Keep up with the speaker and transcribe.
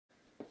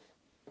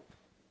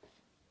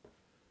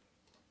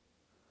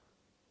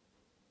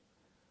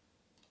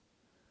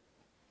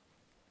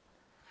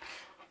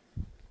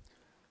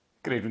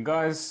Good evening,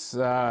 guys.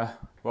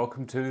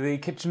 Welcome to the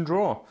kitchen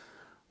drawer.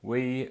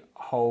 We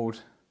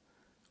hold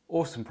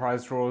awesome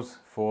prize draws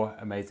for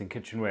amazing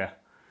kitchenware.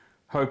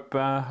 Hope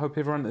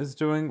everyone is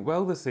doing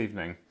well this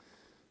evening.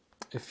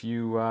 If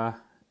you are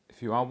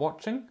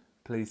watching,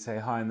 please say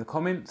hi in the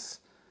comments.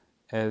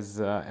 As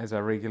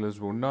our regulars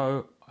will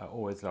know, I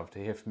always love to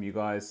hear from you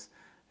guys,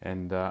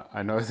 and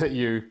I know that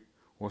you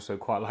also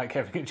quite like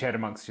having a chat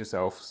amongst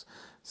yourselves.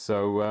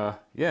 So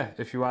yeah,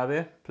 if you are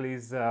there,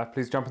 please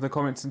jump in the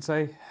comments and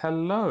say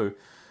hello.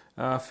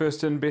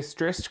 First in, best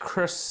dressed,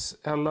 Chris.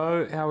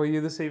 Hello, how are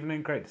you this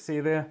evening? Great to see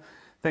you there.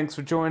 Thanks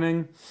for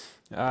joining.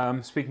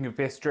 Speaking of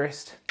best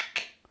dressed,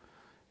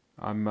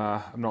 I'm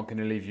not going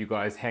to leave you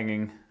guys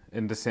hanging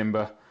in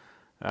December.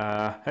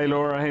 Hey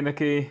Laura, hey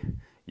Nikki.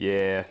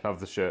 Yeah, love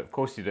the shirt. Of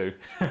course you do.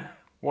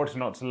 What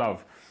not to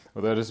love?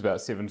 Although it is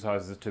about 7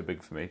 sizes too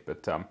big for me,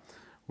 but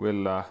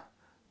we'll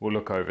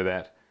look over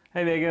that.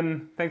 Hey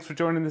Megan, thanks for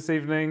joining this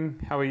evening.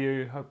 How are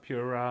you? Hope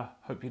you're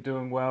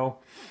doing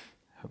well.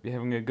 Hope you're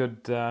having a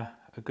good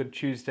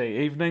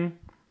Tuesday evening.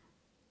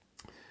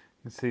 You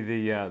can see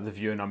the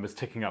viewer numbers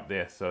ticking up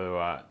there,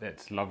 so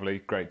that's lovely.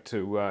 Great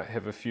to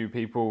have a few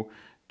people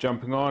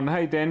jumping on.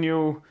 Hey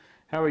Daniel,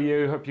 how are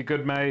you? Hope you're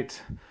good,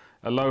 mate.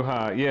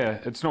 Aloha. Yeah,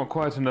 it's not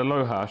quite an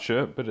aloha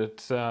shirt, but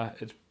it's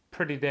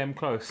pretty damn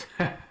close.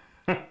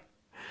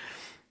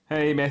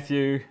 Hey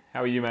Matthew,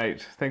 how are you,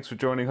 mate? Thanks for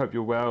joining. Hope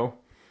you're well.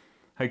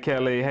 Hey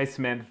Kelly, hey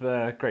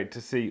Samantha, great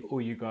to see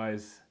all you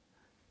guys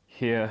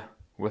here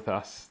with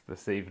us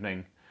this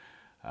evening.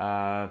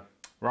 Right,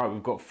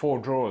 we've got 4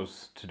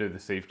 draws to do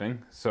this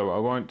evening, so I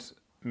won't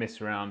mess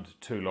around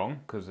too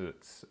long because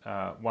it's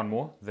one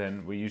more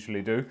than we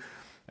usually do.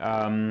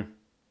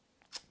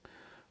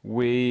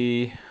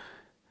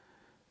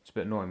 It's a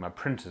bit annoying, my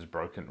printer's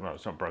broken. Well,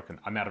 it's not broken,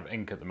 I'm out of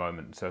ink at the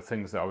moment, so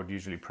things that I would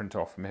usually print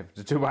off I'm having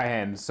to do by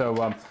hand.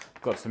 So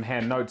got some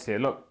hand notes here.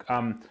 Look,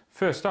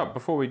 first up,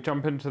 before we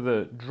jump into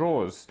the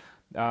draws,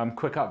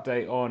 quick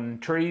update on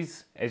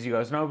trees. As you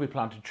guys know, we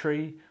plant a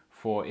tree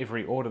for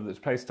every order that's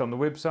placed on the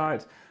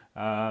website.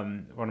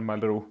 One of my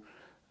little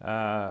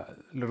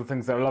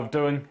things that I love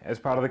doing as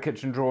part of the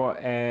kitchen drawer,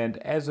 and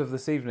as of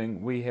this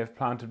evening we have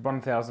planted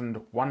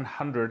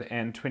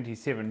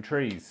 1,127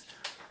 trees.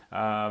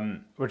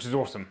 Which is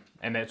awesome,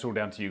 and that's all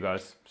down to you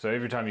guys. So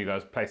every time you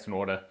guys place an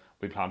order,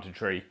 we plant a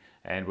tree,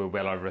 and we're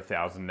well over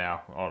 1,000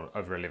 now, or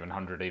over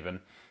 1,100 even.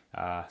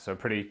 So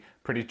pretty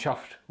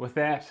chuffed with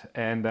that,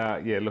 and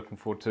yeah, looking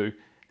forward to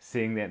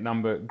seeing that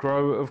number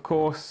grow, of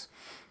course.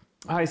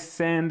 Hi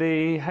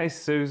Sandy, hey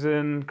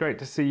Susan, great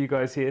to see you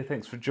guys here.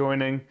 Thanks for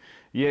joining.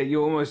 Yeah,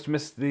 you almost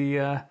missed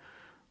the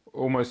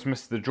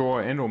draw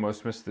and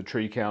almost missed the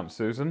tree count,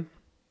 Susan.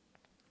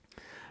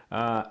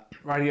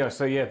 Rightio,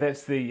 so yeah,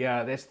 that's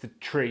the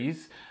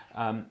trees.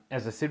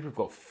 As I said, we've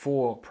got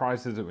 4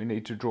 prizes that we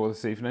need to draw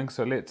this evening,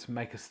 so let's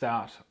make a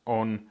start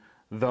on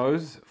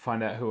those,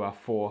 find out who our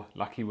 4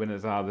 lucky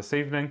winners are this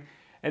evening,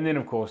 and then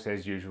of course,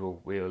 as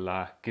usual,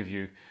 we'll give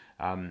you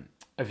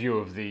a view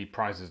of the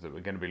prizes that we're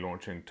going to be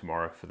launching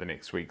tomorrow for the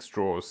next week's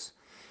draws.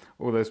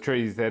 All those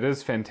trees, that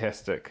is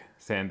fantastic,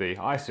 Sandy.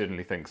 I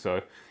certainly think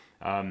so.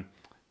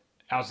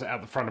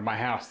 Out the front of my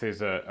house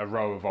there's a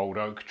row of old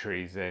oak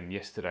trees, and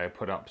yesterday I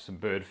put up some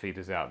bird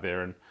feeders out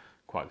there, and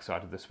quite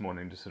excited this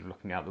morning just sort of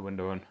looking out the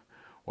window and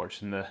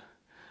watching the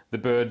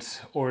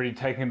birds already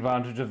taking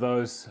advantage of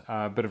those.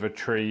 Bit of a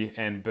tree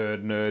and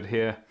bird nerd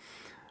here.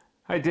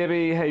 Hi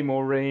Debbie, hey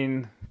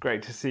Maureen,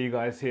 great to see you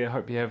guys here.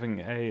 Hope you're having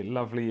a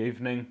lovely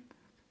evening.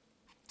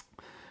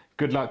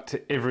 Good luck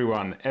to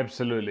everyone.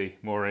 Absolutely,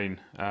 Maureen.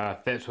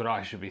 That's what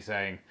I should be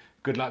saying.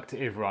 Good luck to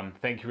everyone.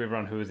 Thank you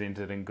everyone who has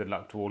entered, and good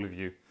luck to all of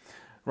you.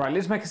 Right,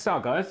 let's make a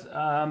start, guys.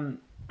 I'm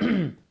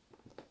going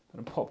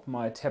to pop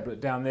my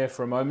tablet down there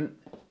for a moment.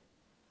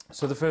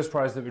 So the first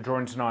prize that we're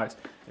drawing tonight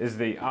is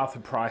the Arthur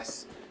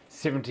Price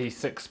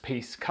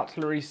 76-piece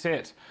cutlery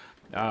set.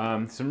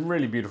 Some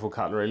really beautiful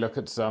cutlery. Look,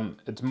 it's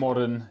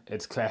modern,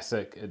 it's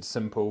classic, it's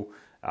simple.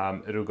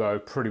 It'll go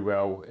pretty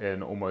well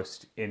in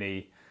almost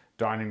any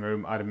dining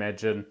room, I'd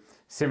imagine.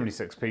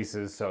 76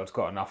 pieces, so it's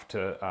got enough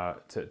to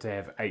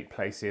have 8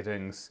 place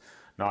settings.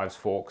 Knives,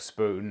 forks,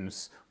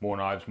 spoons, more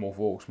knives, more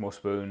forks, more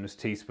spoons,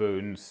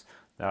 teaspoons,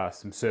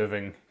 some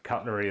serving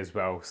cutlery as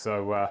well.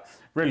 So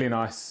really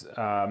nice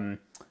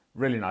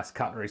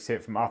cutlery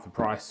set from Arthur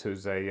Price,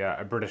 who's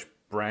a British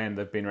brand.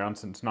 They've been around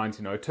since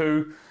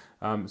 1902,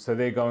 so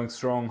they're going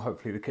strong.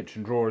 Hopefully the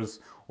kitchen drawer is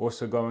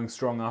also going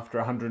strong after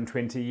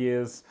 120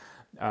 years.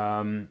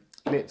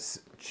 Let's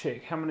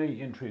check, how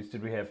many entries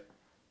did we have?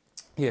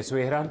 Yeah, so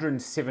we had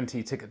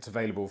 170 tickets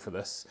available for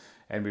this,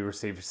 and we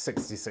received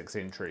 66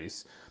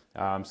 entries.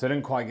 So I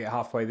didn't quite get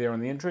halfway there on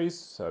the entries,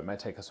 so it may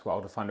take us a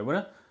while to find a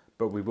winner,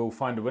 but we will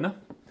find a winner.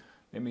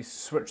 Let me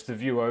switch the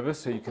view over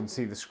so you can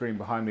see the screen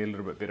behind me a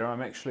little bit better.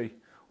 I'm actually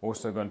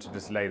also going to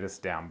just lay this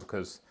down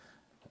because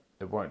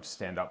it won't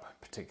stand up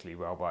particularly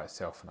well by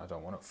itself, and I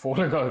don't want it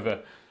falling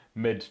over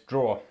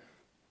mid-draw.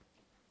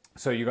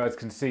 So you guys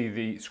can see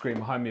the screen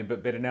behind me a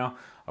bit better now.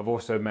 I've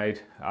also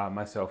made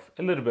myself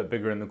a little bit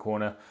bigger in the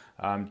corner,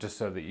 just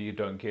so that you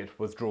don't get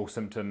withdrawal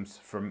symptoms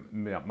from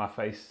my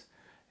face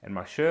and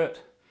my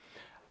shirt.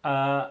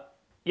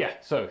 Yeah,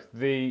 so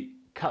the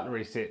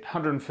cutlery set,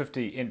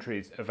 150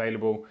 entries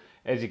available.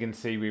 As you can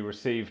see, we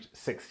received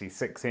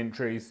 66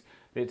 entries.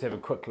 Let's have a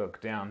quick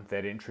look down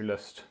that entry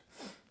list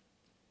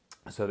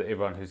so that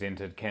everyone who's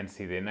entered can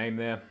see their name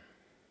there.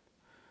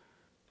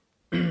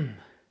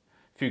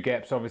 Few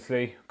gaps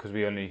obviously, because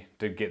we only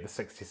did get the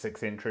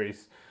 66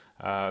 entries.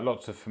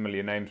 Lots of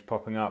familiar names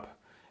popping up,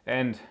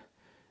 and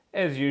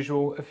as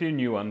usual, a few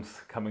new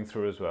ones coming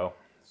through as well.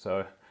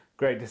 So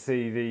great to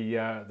see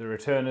the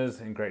returners,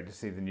 and great to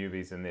see the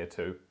newbies in there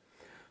too.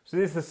 So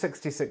there's the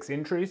 66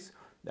 entries.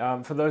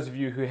 For those of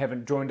you who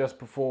haven't joined us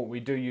before, we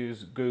do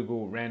use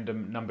Google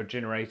Random Number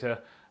Generator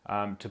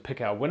to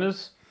pick our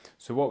winners.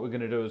 So what we're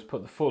going to do is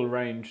put the full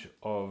range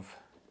of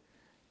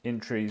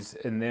entries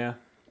in there.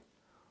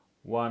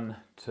 1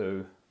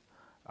 to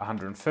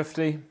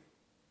 150.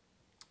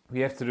 We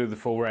have to do the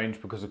full range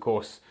because of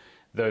course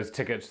those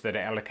tickets that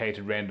are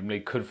allocated randomly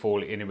could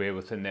fall anywhere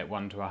within that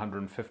 1 to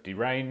 150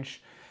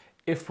 range.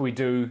 If we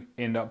do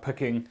end up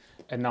picking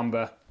a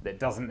number that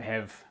doesn't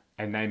have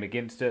a name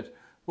against it,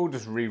 we'll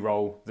just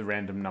re-roll the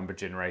random number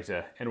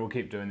generator, and we'll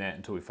keep doing that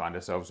until we find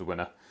ourselves a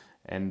winner.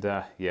 And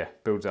yeah,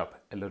 builds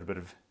up a little bit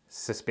of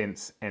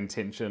suspense and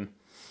tension.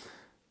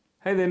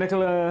 Hey there,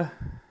 Nicola.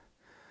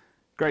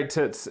 Great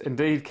tits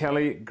indeed,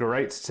 Kelly.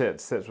 Great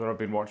tits. That's what I've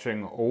been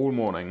watching all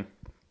morning.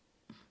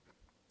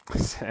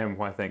 Sam,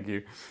 why thank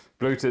you.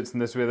 Blue tits in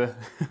this weather.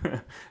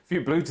 A few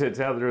blue tits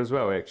out there as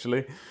well,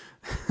 actually.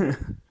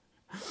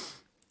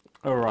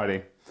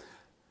 Alrighty.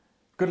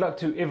 Good luck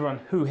to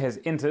everyone who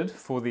has entered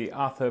for the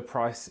Arthur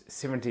Price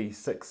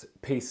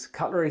 76-piece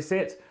cutlery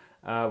set.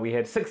 We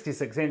had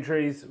 66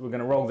 entries. We're going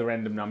to roll the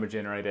random number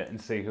generator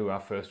and see who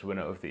our first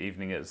winner of the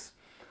evening is.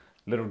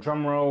 Little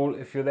drum roll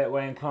if you're that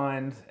way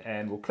inclined,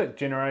 and we'll click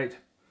generate,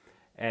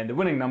 and the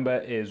winning number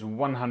is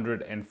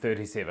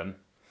 137.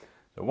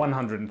 So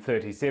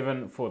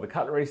 137 for the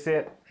cutlery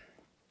set.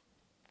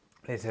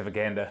 Let's have a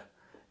gander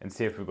and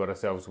see if we've got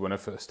ourselves a winner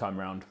first time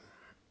round.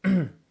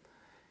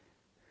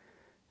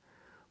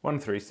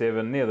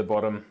 137 near the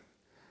bottom.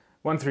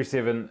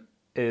 137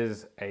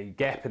 is a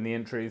gap in the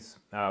entries.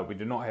 We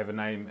do not have a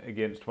name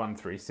against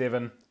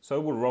 137,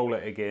 so we'll roll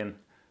it again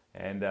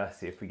and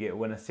see if we get a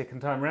winner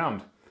second time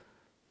round.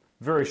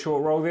 Very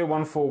short roll there,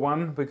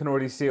 141. We can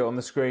already see it on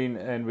the screen,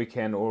 and we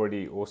can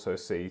already also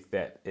see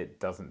that it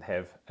doesn't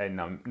have a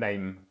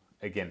name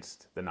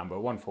against the number.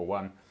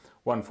 141.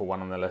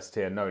 141 on the list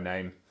here, no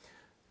name.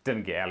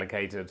 Didn't get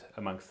allocated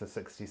amongst the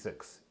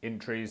 66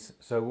 entries,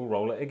 so we'll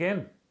roll it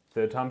again.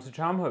 Third time's the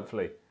charm,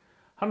 hopefully.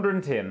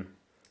 110.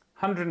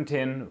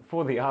 110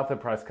 for the Arthur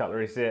Price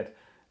cutlery set.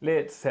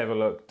 Let's have a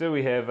look. Do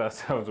we have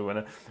ourselves a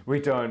winner? We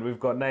don't. We've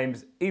got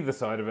names either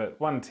side of it.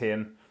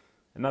 110.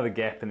 Another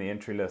gap in the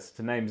entry list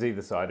to names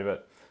either side of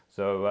it.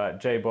 So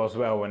J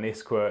Boswell and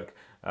S Quirk,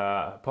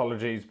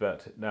 apologies,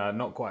 but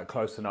not quite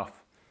close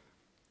enough.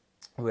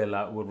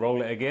 We'll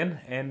roll it again,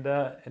 and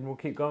we'll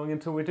keep going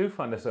until we do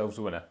find ourselves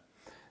a winner.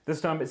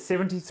 This time it's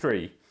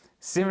 73.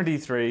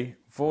 73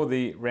 for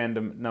the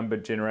random number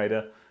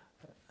generator.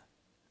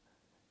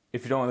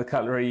 If you don't want the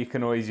cutlery, you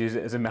can always use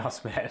it as a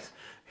mouse mat.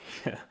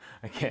 Yeah,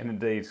 I can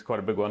indeed. It's quite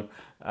a big one.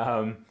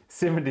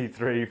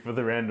 73 for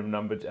the random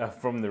number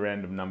from the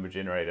random number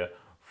generator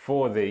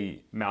for the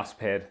mouse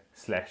pad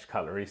 /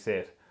 cutlery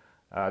set.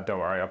 Don't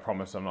worry, I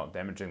promise I'm not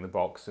damaging the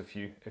box if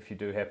you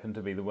do happen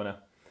to be the winner.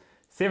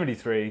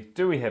 73.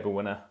 Do we have a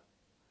winner?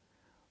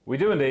 We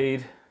do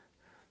indeed.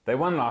 They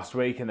won last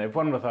week and they've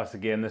won with us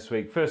again this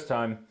week. First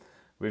time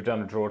we've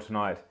done a draw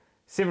tonight.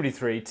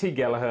 73. T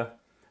Gallagher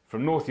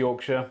from North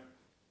Yorkshire.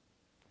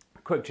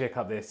 Quick check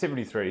up there,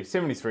 73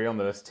 on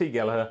the list, T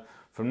Gallagher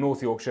from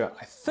North Yorkshire.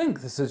 I think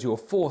this is your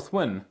fourth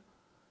win.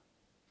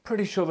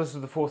 Pretty sure this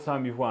is the fourth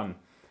time you've won.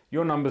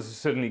 Your numbers are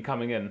certainly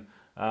coming in.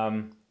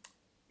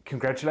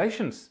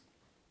 Congratulations,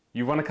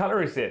 you won a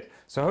cutlery set.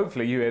 So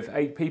hopefully you have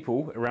 8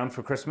 people around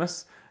for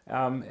Christmas,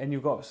 and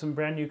you've got some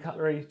brand new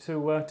cutlery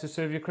to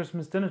serve your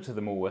Christmas dinner to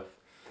them all with.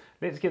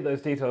 Let's get those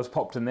details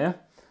popped in there.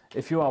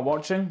 If you are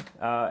watching,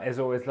 as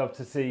always, love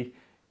to see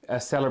a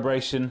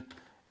celebration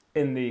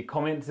in the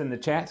comments in the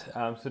chat,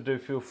 so do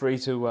feel free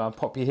to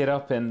pop your head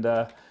up and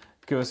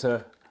give us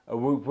a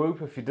whoop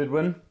whoop if you did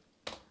win.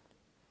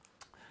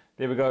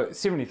 There we go,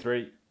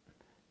 73,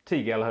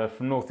 T Gallagher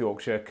from North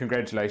Yorkshire.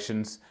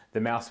 Congratulations.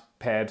 The mouse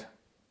pad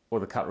or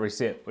the cutlery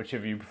set,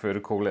 whichever you prefer to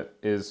call it,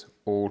 is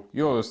all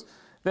yours.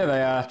 There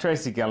they are,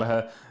 Tracy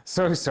Gallagher.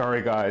 So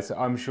sorry guys,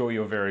 I'm sure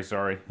you're very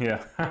sorry.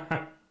 Yeah.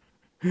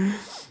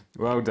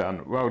 Well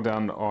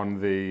done on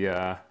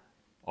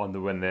the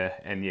win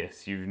there, and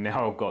yes, you've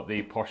now got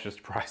the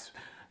poshest price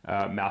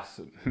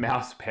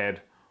mouse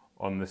pad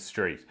on the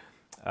street.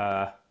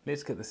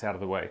 Let's get this out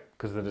of the way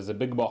because it is a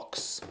big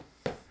box,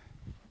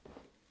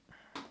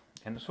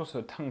 and it's also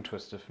a tongue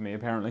twister for me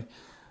apparently.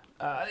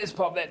 Let's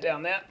pop that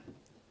down there.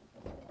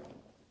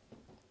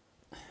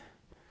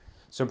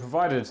 So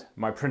provided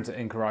my printer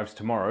ink arrives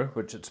tomorrow,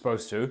 which it's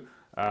supposed to,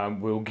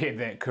 we'll get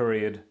that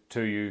couriered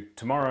to you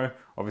tomorrow.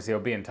 Obviously I'll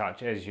be in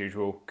touch as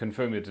usual,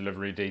 confirm your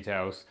delivery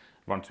details.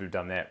 Once we've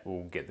done that,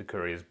 we'll get the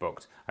couriers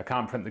booked. I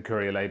can't print the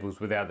courier labels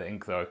without the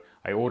ink though.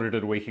 I ordered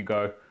it a week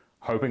ago,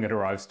 hoping it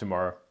arrives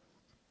tomorrow.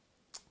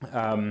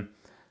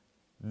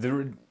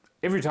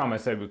 Every time I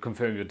say we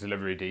confirm your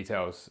delivery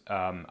details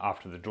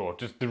after the draw,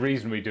 just the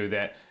reason we do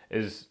that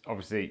is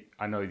obviously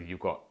I know that you've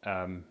got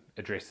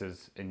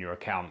addresses in your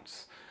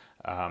accounts,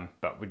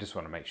 but we just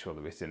want to make sure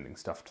that we're sending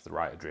stuff to the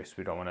right address.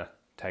 We don't want to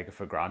take it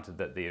for granted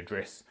that the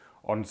address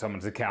on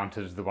someone's account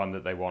is the one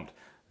that they want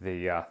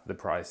the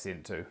prize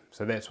sent to.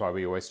 So that's why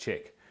we always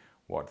check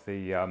what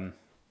the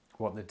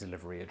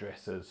delivery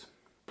address is.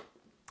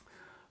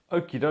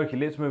 Okie dokie,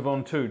 let's move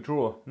on to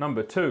draw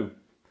number 2.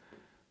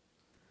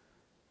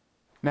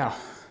 Now,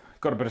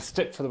 got a bit of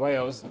stick for the way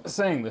I was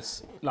saying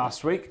this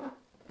last week.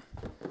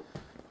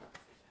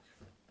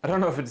 I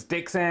don't know if it's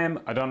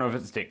Dexam, I don't know if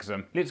it's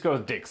Dexam. Let's go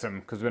with Dexam,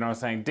 because when I was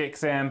saying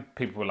Dexam,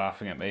 people were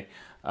laughing at me.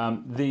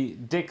 The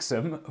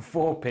Dexam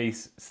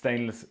 4-piece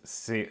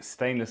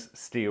stainless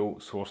steel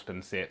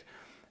saucepan set.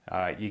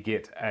 You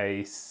get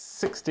a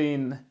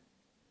 16,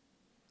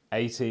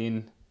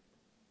 18,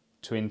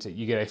 20,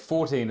 you get a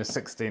 14, a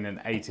 16,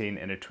 an 18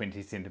 and a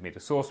 20 centimetre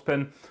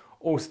saucepan.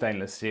 All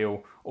stainless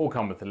steel, all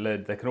come with a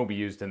lid. They can all be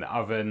used in the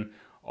oven,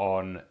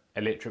 on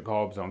electric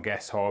hobs, on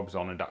gas hobs,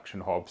 on induction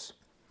hobs.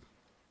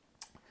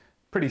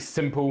 Pretty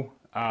simple,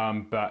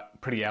 but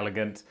pretty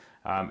elegant,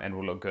 and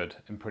will look good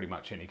in pretty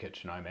much any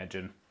kitchen, I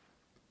imagine.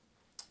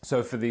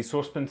 So for the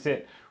saucepan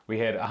set, we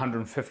had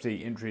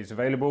 150 entries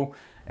available,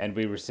 and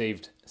we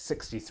received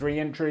 63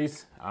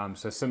 entries.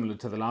 So similar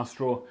to the last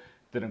draw,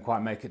 didn't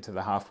quite make it to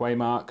the halfway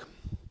mark.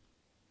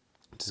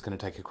 Just going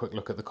to take a quick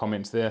look at the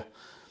comments there.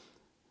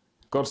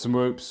 Got some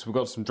whoops, we've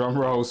got some drum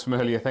rolls from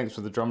earlier. Thanks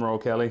for the drum roll,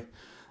 Kelly.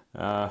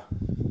 Who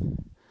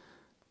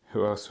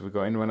else have we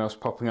got? Anyone else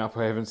popping up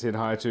I haven't said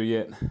hi to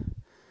yet?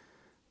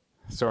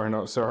 Sorry,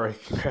 not sorry.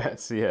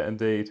 Congrats. Yeah,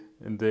 indeed.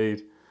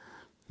 Indeed.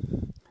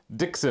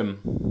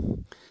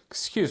 Dexam.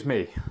 Excuse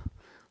me.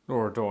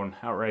 Laura Dawn.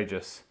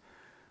 Outrageous.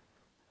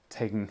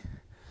 Taking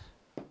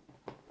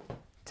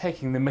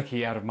the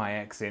mickey out of my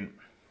accent.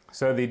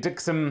 So the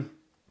Dexam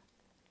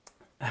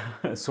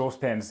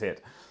saucepan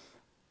set.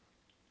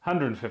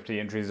 150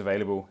 entries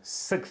available,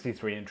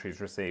 63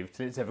 entries received.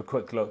 Let's have a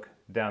quick look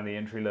down the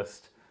entry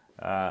list.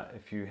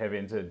 If you have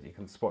entered, you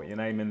can spot your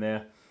name in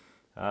there.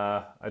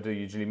 I do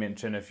usually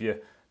mention if you're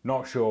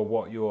not sure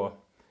what your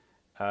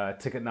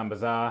ticket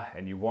numbers are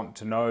and you want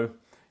to know,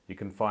 you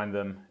can find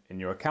them in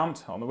your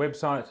account on the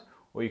website,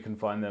 or you can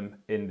find them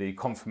in the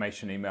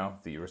confirmation email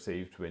that you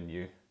received when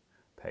you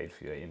paid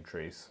for your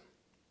entries.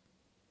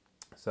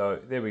 So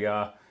there we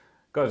are.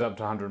 Goes up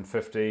to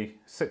 150,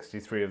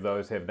 63 of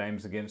those have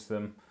names against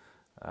them,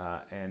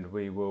 and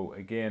we will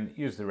again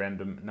use the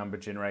random number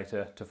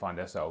generator to find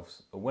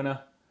ourselves a winner.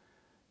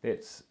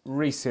 Let's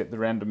reset the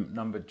random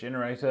number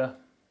generator.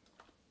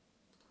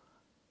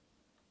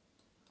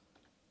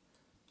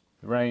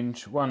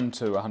 Range 1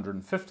 to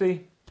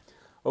 150.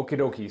 Okie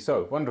dokie,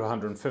 so 1 to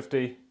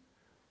 150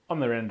 on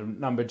the random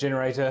number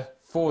generator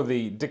for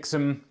the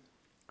Dexam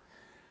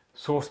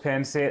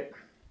saucepan set.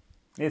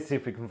 Let's see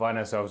if we can find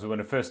ourselves a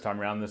winner first time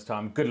around this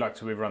time. Good luck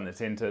to everyone that's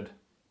entered.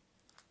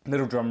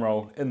 Little drum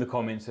roll in the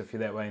comments if you're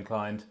that way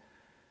inclined.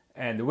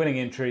 And the winning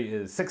entry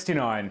is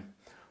 69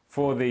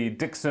 for the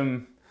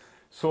Dexam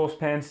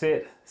saucepan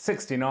set.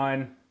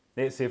 69.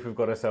 Let's see if we've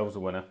got ourselves a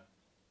winner.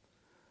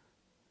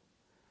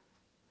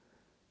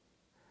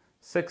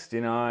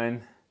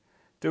 69.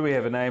 Do we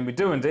have a name? We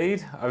do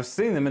indeed. I've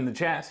seen them in the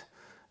chat.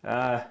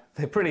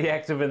 They're pretty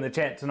active in the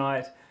chat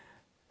tonight.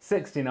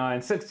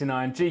 69,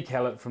 G.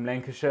 Callett from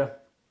Lancashire.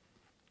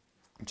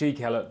 G.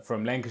 Callett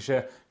from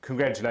Lancashire,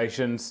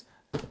 congratulations.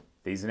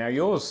 These are now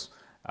yours.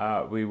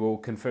 We will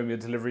confirm your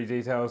delivery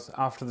details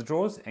after the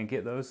draws and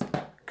get those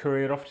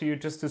couriered off to you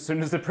just as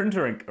soon as the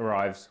printer ink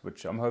arrives,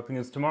 which I'm hoping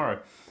is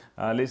tomorrow.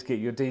 Let's get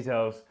your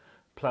details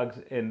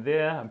plugged in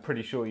there. I'm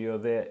pretty sure you're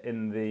there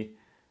in the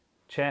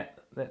chat.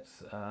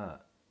 Let's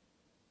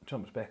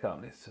jumps back up.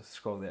 Let's just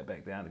scroll that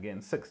back down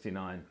again.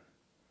 69.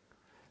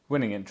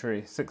 Winning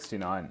entry,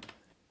 69.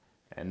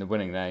 And the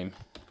winning name,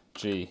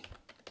 G.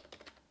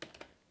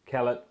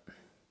 Callett.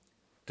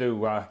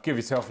 Do give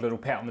yourself a little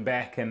pat on the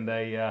back and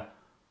a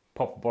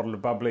pop a bottle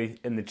of bubbly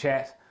in the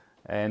chat.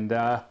 And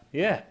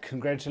yeah,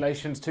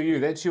 congratulations to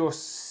you. That's your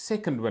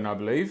second win, I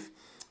believe.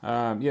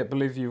 Yeah, I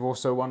believe you've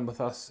also won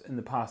with us in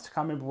the past. I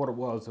can't remember what it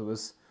was. It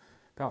was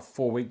about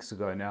 4 weeks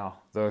ago now,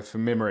 though,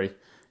 from memory.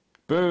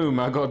 Boom,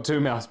 I got 2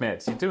 mouse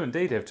mats. You do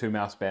indeed have 2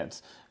 mouse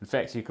mats. In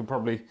fact, you could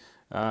probably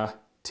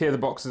tear the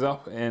boxes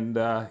up and,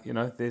 you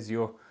know, there's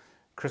your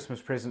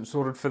Christmas present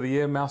sorted for the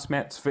year. Mouse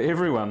mats for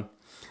everyone.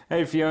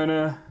 Hey,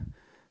 Fiona.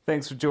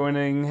 Thanks for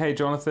joining. Hey,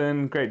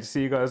 Jonathan. Great to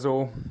see you guys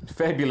all.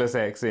 Fabulous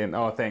accent.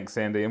 Oh, thanks,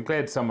 Sandy. I'm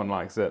glad someone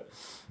likes it.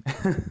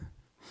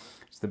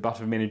 It's the butt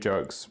of many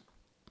jokes.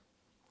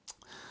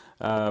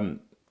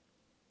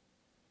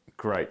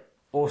 Great.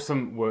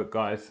 Awesome work,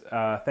 guys.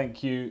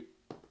 Thank you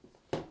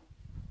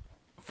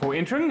for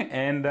entering,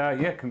 and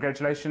yeah,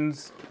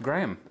 congratulations,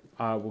 Graham.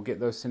 We'll get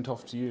those sent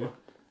off to you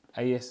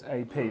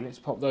ASAP. Let's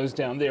pop those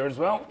down there as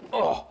well.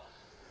 Oh,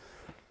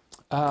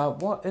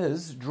 what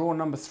is draw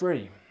number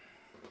 3?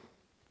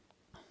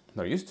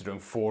 Not used to doing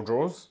 4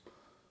 draws.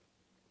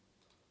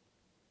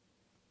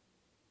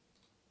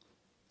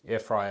 Air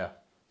fryer,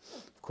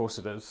 of course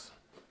it is.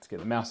 Let's get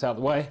the mouse out of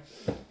the way.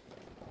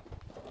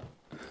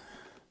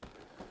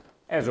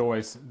 As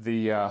always,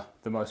 the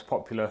most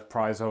popular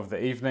prize of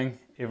the evening.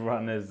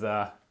 Everyone's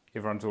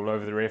all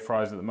over their air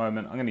fryers at the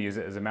moment. I'm going to use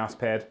it as a mouse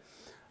pad.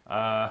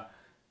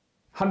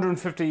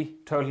 150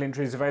 total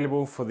entries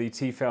available for the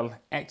Tefal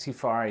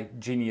Actifry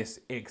Genius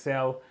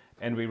XL,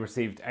 and we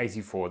received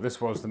 84.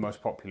 This was the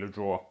most popular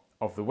draw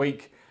of the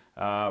week.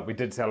 We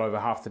did sell over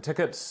half the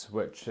tickets,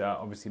 which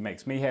obviously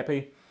makes me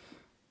happy.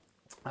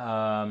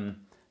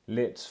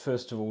 Let's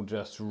first of all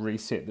just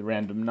reset the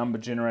random number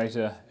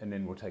generator, and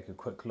then we'll take a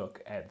quick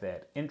look at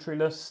that entry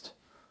list.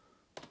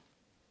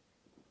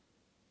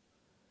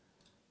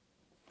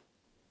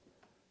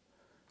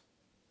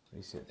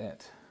 Reset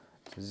that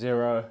to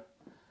 0,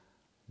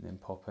 and then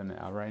pop in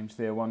our range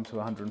there, 1 to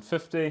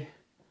 150.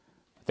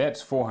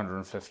 That's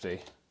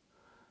 450.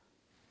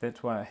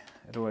 That's why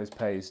it always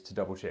pays to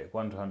double check,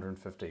 1 to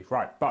 150.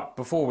 Right, but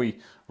before we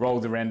roll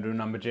the random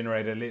number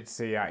generator, let's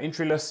see our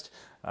entry list,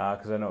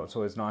 because I know it's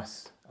always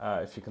nice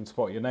if you can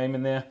spot your name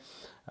in there.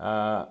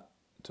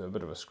 Do a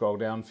bit of a scroll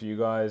down for you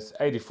guys.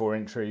 84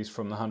 entries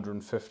from the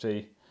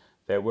 150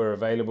 that were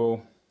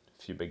available.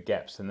 A few big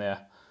gaps in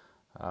there.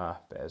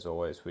 But as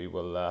always,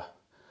 we'll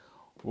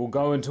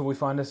go until we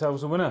find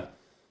ourselves a winner.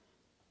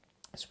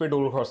 Spread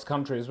all across the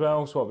country as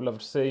well, so what we love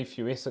to see. A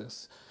few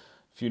Essex,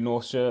 a few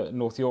North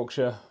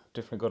Yorkshire.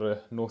 Definitely got a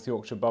North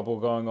Yorkshire bubble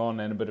going on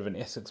and a bit of an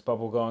Essex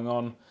bubble going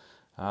on.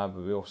 But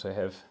we also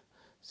have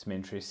some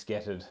entries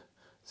scattered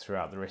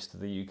throughout the rest of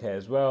the UK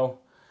as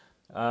well.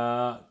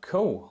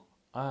 Cool.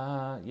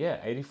 Yeah,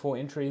 84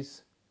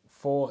 entries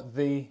for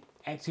the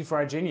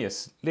Actifry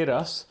Genius. Let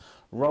us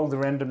roll the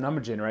random number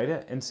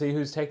generator and see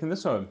who's taking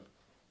this home.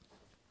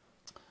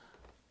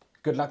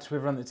 Good luck to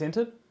everyone that's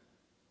entered.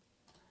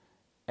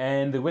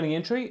 And the winning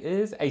entry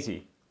is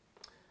 80.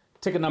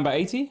 Ticket number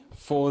 80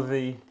 for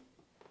the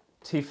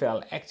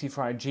Tefal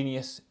Actifry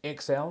Genius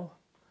XL.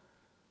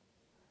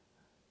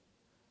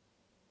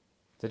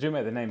 They do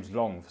make the names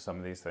long for some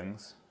of these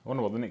things. I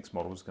wonder what the next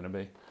model is going to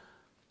be.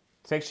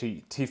 It's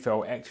actually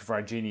Tefal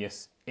Actifry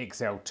Genius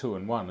XL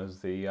 2-in-1 is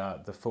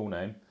the full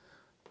name.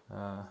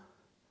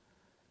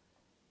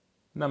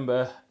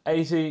 Number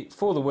 80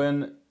 for the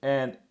win,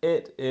 and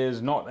it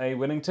is not a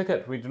winning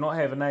ticket. We do not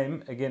have a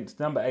name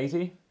against number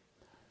 80,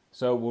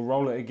 so we'll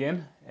roll it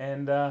again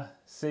and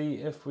see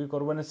if we've got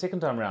to win a second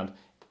time round.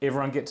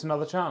 Everyone gets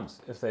another chance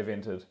if they've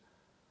entered.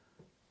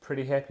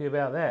 Pretty happy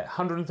about that.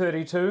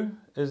 132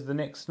 is the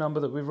next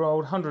number that we've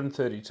rolled.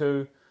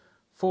 132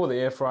 for the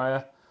air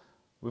fryer.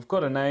 We've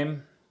got a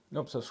name.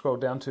 Oops, I've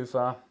scrolled down too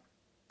far.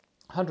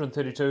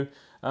 132.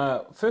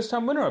 First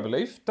time winner, I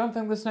believe. Don't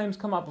think this name's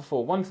come up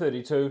before.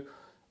 132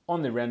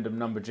 on the random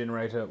number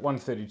generator.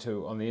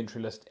 132 on the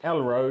entry list.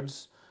 Al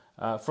Rhodes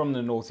from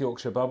the North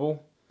Yorkshire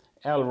bubble.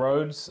 Al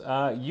Rhodes,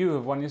 you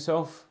have won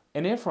yourself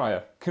an air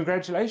fryer.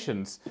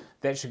 Congratulations.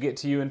 That should get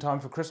to you in time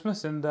for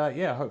Christmas, and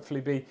yeah,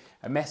 hopefully be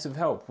a massive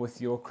help with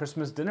your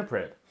Christmas dinner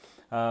prep.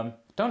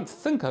 Don't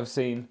think I've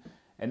seen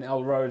an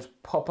Al Rhodes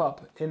pop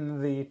up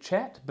in the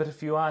chat, but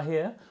if you are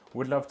here,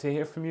 would love to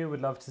hear from you.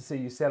 Would love to see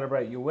you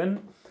celebrate your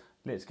win.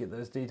 Let's get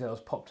those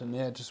details popped in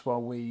there just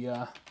while we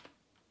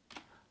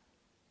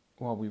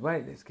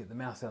wait. Let's get the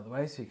mouse out of the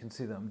way so you can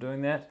see that I'm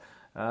doing that.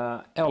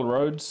 Al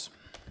Rhodes.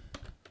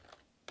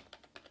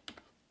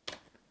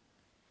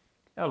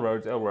 Al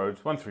Rhodes,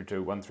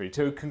 132,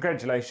 132.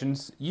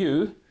 Congratulations,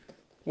 you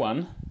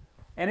won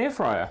an air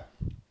fryer.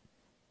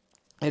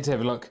 Let's have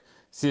a look,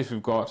 see if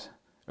we've got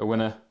a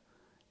winner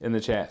in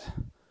the chat.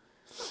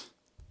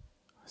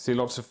 See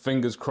lots of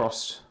fingers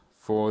crossed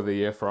for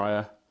the air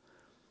fryer.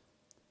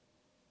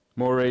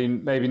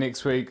 Maureen, maybe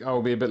next week.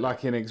 I'll be a bit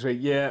luckier next week.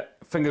 Yeah,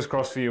 fingers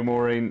crossed for you,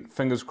 Maureen.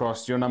 Fingers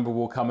crossed. Your number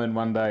will come in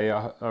one day.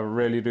 I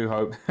really do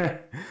hope.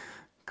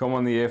 Come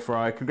on the air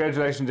fryer.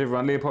 Congratulations,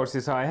 everyone. Leopold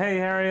says hi. Hey,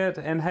 Harriet.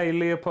 And hey,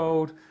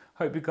 Leopold.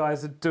 Hope you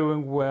guys are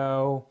doing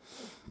well.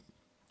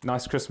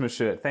 Nice Christmas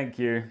shirt. Thank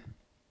you.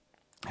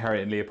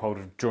 Harriet and Leopold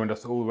have joined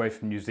us all the way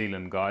from New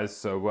Zealand, guys.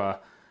 So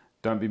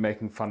don't be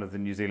making fun of the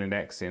New Zealand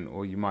accent,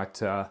 or you might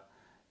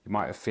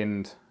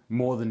offend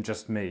more than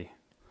just me.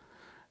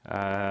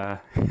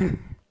 Well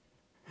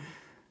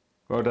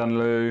done,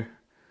 Lou.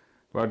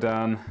 Well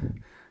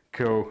done.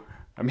 Cool.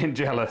 I mean,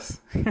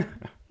 jealous.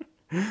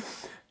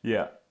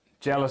 Yeah,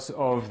 jealous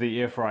of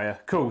the air fryer.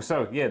 Cool.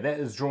 So yeah, that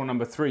is draw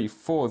number 3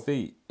 for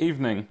the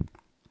evening.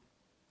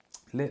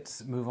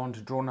 Let's move on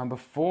to draw number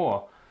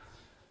 4.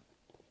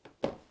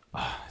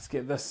 Let's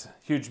get this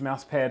huge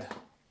mouse pad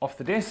off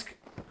the desk.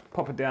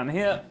 Pop it down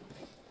here.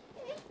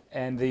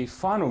 And the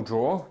final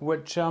draw,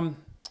 which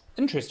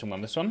interesting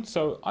one, this one.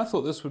 So I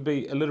thought this would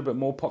be a little bit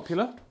more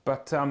popular,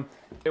 but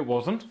it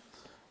wasn't,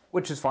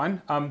 which is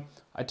fine.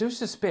 I do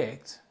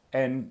suspect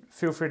and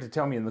feel free to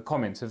tell me in the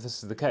comments if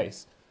this is the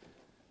case,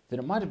 that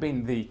it might have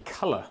been the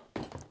colour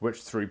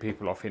which threw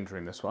people off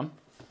entering this one.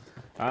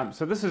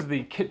 So this is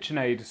the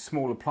KitchenAid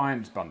small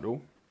appliance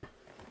bundle.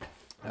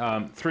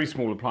 3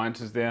 small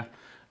appliances there.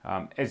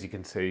 As you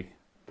can see,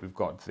 we've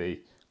got the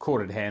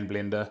corded hand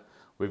blender,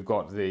 we've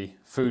got the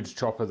food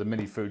chopper, the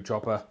mini food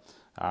chopper,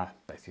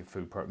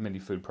 basically mini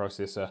food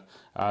processor,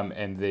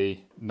 and the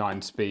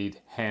 9-speed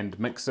hand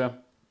mixer,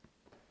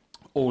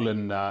 all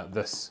in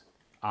this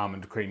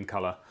almond cream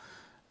colour.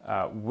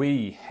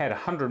 We had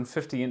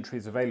 150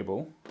 entries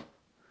available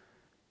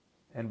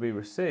and we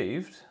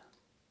received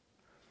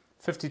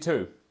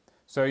 52.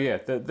 So yeah,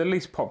 the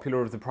least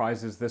popular of the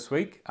prizes this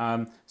week.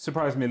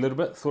 Surprised me a little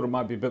bit, thought it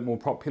might be a bit more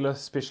popular,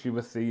 especially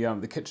with the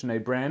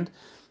KitchenAid brand.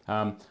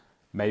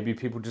 Maybe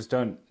people just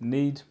don't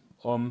need,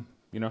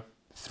 you know,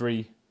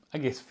 3, I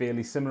guess,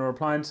 fairly similar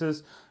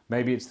appliances.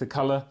 Maybe it's the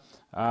colour.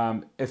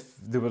 If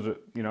there was a,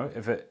 you know,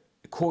 if it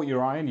caught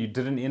your eye and you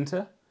didn't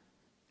enter,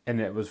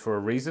 and it was for a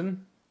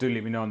reason, do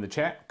let me know in the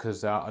chat,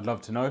 because I'd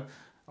love to know.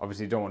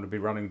 Obviously, don't want to be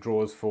running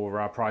draws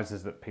for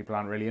prizes that people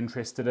aren't really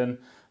interested in.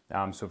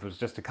 So if it was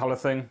just a colour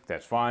thing,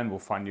 that's fine. We'll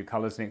find new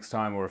colours next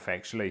time. Or if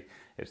actually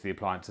it's the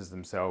appliances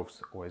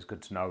themselves, always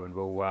good to know, and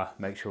we'll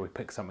make sure we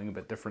pick something a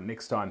bit different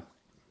next time.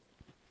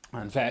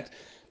 In fact,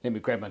 let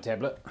me grab my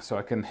tablet so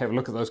I can have a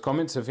look at those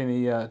comments if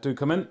any do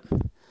come in.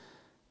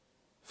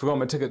 Forgot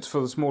my tickets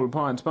for the small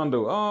appliance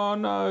bundle. Oh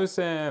no,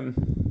 Sam.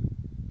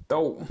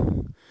 Oh,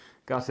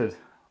 gutted.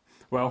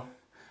 Well,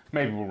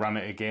 maybe we'll run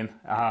it again.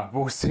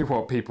 We'll see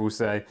what people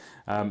say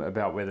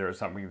about whether it's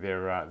something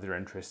they're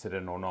interested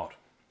in or not.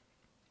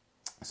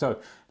 So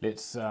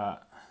let's, where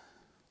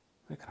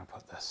can I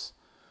put this?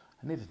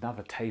 I need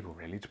another table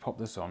really to pop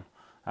this on.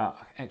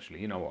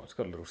 Actually, you know what, it's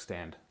got a little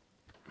stand.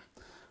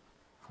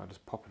 If I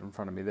just pop it in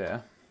front of me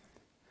there.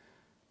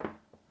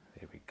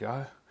 There we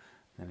go.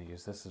 Then I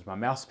use this as my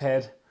mouse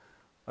pad.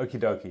 Okie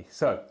dokie.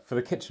 So for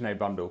the KitchenAid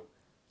bundle,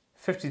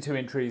 52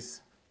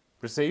 entries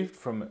received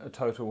from a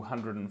total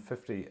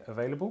 150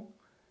 available.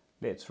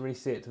 Let's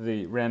reset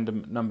the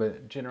random number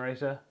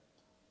generator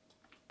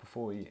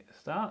before we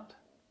start.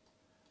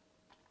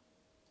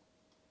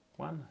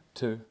 1,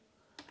 2,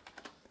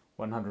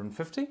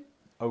 150.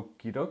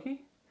 Okie dokie.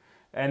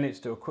 And let's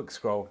do a quick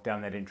scroll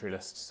down that entry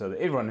list so that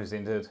everyone who's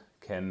entered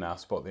can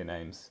spot their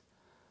names.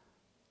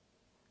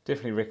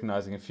 Definitely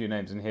recognising a few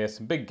names in here.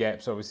 Some big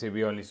gaps. Obviously,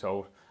 we only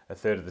sold a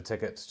third of the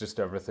tickets,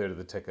 just over a third of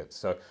the tickets.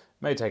 So it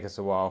may take us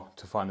a while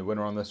to find the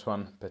winner on this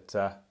one, but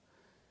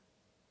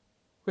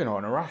we're not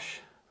in a rush.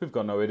 We've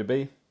got nowhere to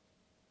be.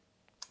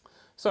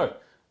 So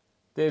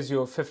there's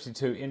your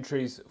 52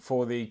 entries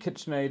for the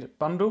KitchenAid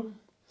bundle.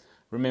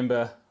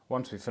 Remember,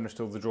 once we've finished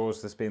all the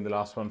draws, this being the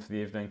last one for the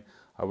evening,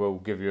 I will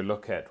give you a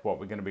look at what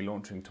we're going to be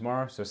launching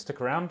tomorrow. So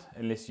stick around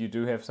unless you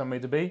do have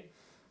somewhere to be.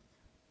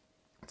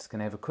 Just going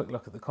to have a quick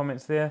look at the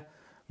comments there.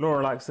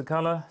 Laura likes the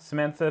colour.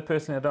 Samantha,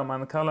 personally, I don't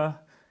mind the colour.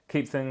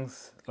 Keep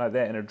things like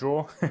that in a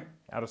drawer.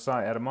 Out of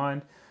sight, out of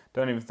mind.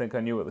 Don't even think I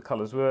knew what the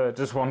colours were.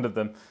 Just wanted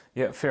them.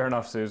 Yeah, fair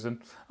enough,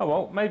 Susan. Oh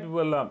well, maybe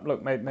we'll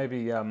look.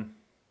 Maybe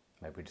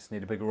we just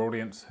need a bigger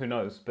audience. Who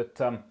knows? But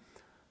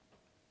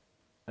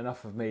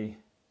enough of me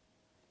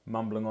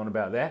mumbling on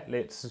about that.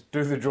 Let's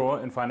do the draw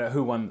and find out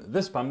who won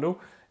this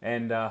bundle,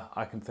 and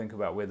I can think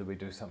about whether we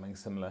do something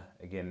similar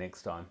again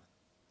next time.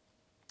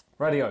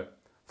 Rightio,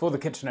 for the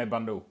KitchenAid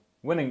bundle,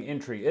 winning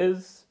entry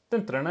is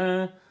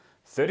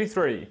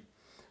 33.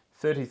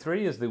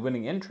 33 is the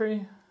winning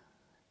entry.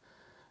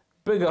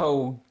 Big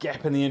old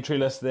gap in the entry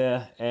list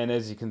there, and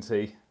as you can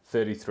see,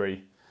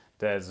 33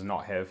 does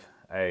not have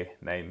a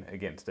name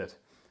against it.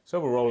 So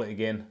we'll roll it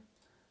again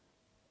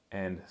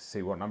and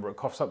see what number it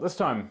coughs up this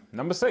time.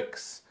 Number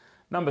 6.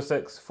 Number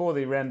 6 for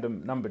the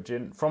random number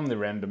from the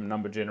random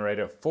number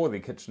generator for the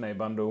KitchenAid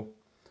bundle.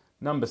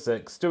 Number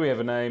 6. Do we have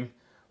a name?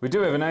 We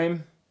do have a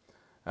name.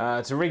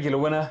 It's a regular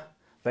winner.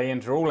 They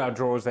enter all our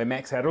draws. They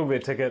max out all their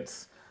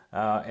tickets,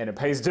 and it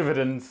pays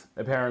dividends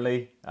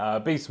apparently.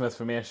 B. Smith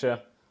from Ayrshire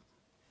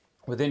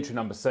with entry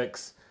number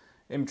 6.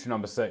 Entry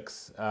number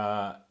 6.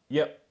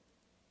 Yep,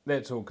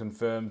 that's all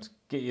confirmed.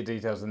 Get your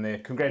details in there.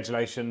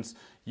 Congratulations.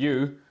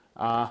 You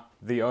are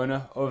the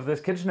owner of this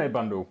KitchenAid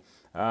bundle.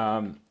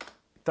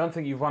 Don't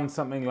think you've won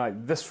something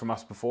like this from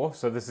us before,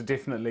 so this is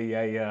definitely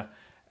a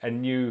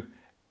new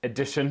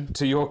addition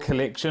to your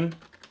collection.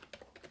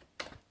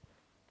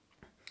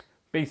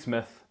 B.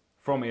 Smith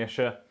from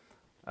Ayrshire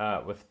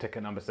with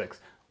ticket number 6.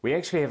 We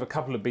actually have a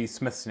couple of B.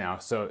 Smiths now,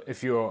 so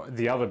if you're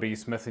the other B.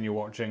 Smith and you're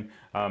watching,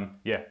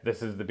 yeah,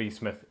 this is the B.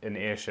 Smith in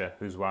Ayrshire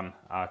who's won.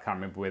 I can't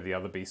remember where the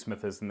other B.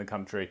 Smith is in the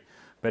country,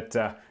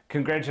 but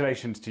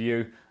congratulations to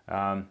you.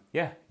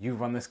 Yeah,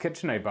 you've won this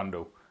KitchenAid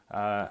bundle.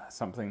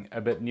 Something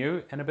a bit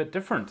new and a bit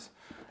different.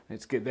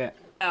 Let's get that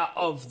out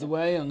of the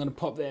way. I'm going to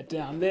pop that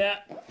down there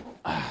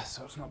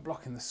so it's not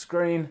blocking the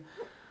screen.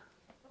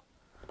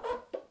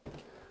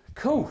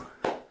 Cool.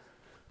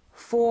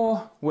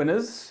 4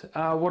 winners.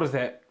 What is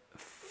that?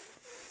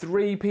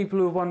 3 people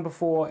who have won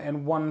before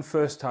and 1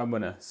 first-time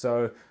winner.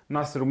 So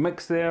nice little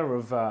mix there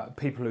of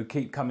people who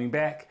keep coming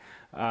back.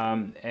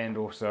 and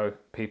also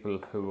people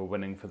who are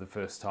winning for the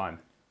first time,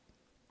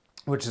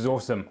 which is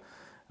awesome.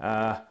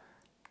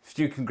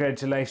 Few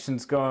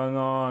congratulations going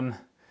on.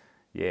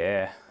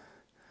 Yeah,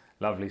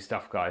 lovely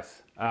stuff,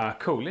 guys.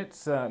 Cool.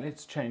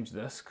 Let's change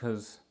this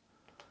because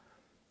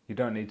you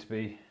don't need to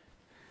be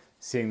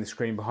seeing the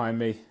screen behind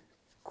me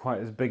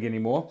quite as big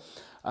anymore.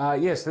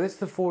 Yeah, so that's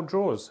the 4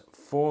 drawers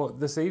for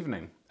this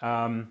evening.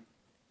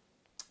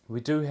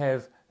 We do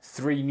have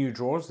 3 new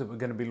drawers that we're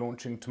going to be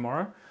launching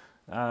tomorrow.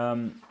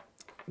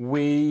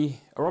 We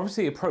are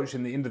obviously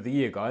approaching the end of the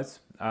year, guys.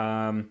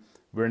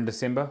 We're in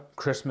December,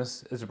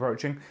 Christmas is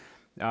approaching.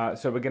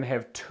 So we're going to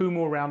have 2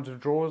 more rounds of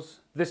drawers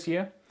this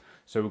year.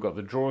 So we've got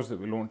the drawers that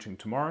we're launching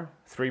tomorrow,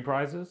 3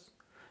 prizes.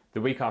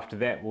 The week after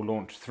that we'll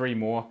launch 3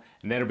 more,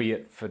 and that'll be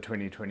it for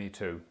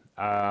 2022.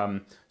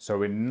 So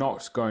we're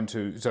not going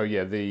to, so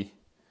yeah, the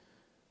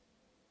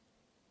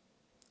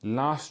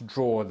last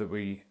draw that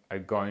we are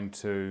going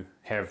to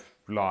have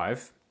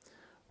live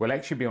will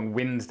actually be on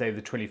Wednesday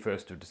the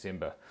 21st of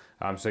December.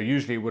 So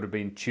usually it would have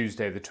been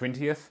Tuesday the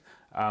 20th.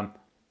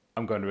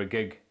 I'm going to a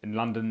gig in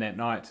London that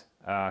night.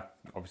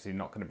 Obviously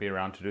not going to be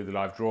around to do the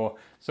live draw,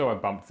 so I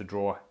bumped the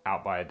draw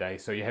out by a day.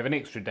 So you have an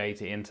extra day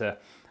to enter,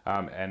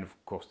 and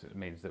of course it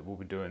means that we'll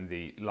be doing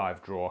the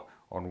live draw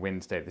on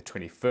Wednesday the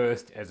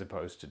 21st as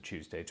opposed to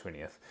Tuesday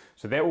 20th.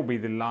 So that will be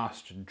the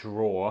last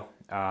draw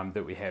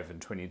that we have in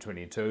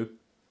 2022.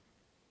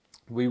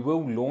 We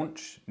will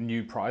launch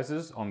new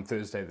prizes on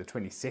Thursday the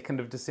 22nd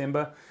of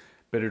December,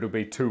 but it'll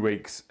be 2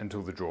 weeks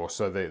until the draw.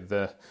 So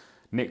the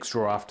next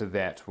draw after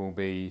that will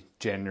be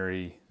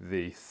January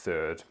the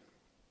 3rd.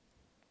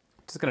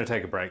 Just going to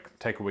take a break,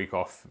 take a week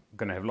off.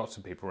 Going to have lots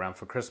of people around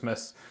for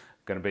Christmas.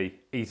 Going to be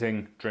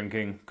eating,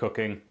 drinking,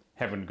 cooking,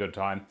 having a good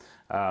time.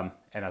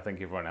 And I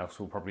think everyone else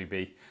will probably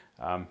be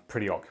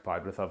pretty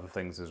occupied with other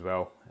things as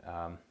well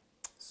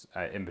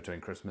in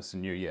between Christmas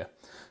and New Year.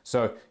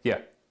 So yeah,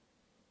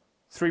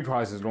 3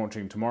 prizes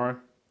launching tomorrow.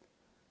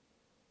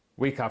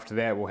 Week after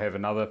that we'll have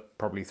another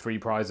probably 3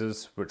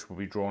 prizes, which will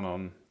be drawn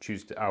on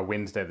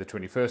Wednesday the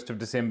 21st of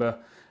December,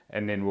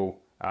 and then we'll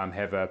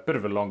have a bit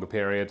of a longer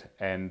period,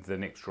 and the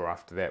next draw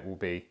after that will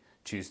be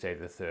Tuesday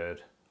the 3rd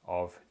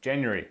of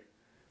January.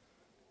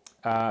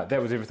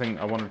 That was everything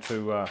I wanted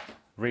to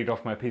read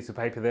off my piece of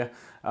paper there.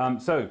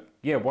 So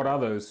yeah, what are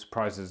those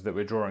prizes that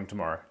we're drawing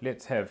tomorrow?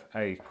 Let's have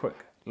a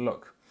quick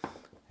look.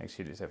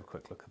 Actually, let's have a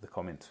quick look at the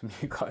comments from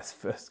you guys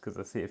first, because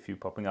I see a few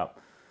popping up.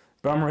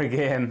 Bummer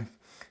again.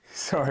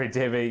 Sorry,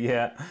 Debbie.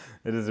 Yeah,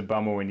 it is a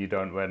bummer when you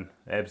don't win.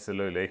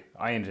 Absolutely.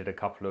 I entered a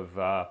couple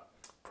of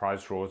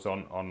prize draws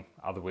on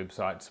other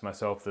websites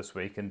myself this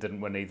week and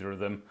didn't win either of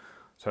them. I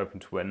was hoping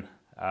to win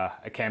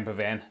a camper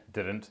van,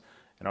 didn't.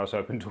 And I was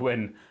hoping to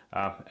win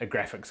a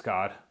graphics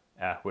card,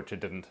 which I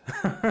didn't.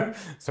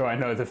 So I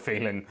know the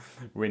feeling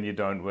when you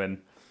don't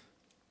win.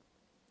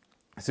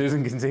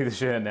 Susan can see the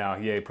shirt now.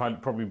 Yeah,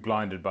 probably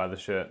blinded by the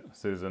shirt,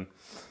 Susan.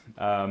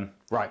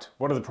 Right,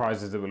 what are the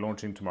prizes that we're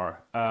launching tomorrow?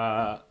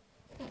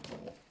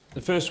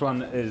 The first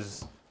one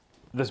is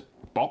this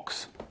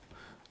box.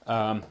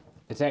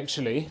 It's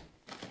actually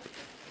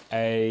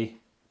a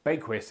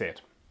bakeware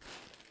set.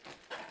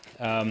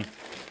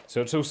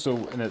 So it's all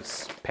still in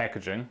its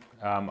packaging.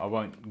 I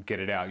won't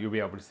get it out. You'll be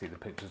able to see the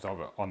pictures of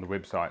it on the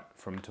website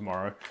from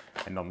tomorrow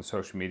and on the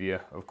social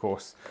media, of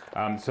course.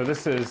 So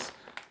this is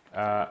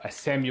a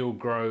Samuel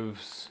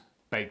Groves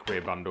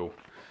bakeware bundle.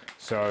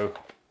 So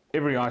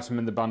every item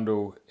in the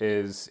bundle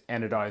is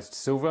anodized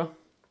silver.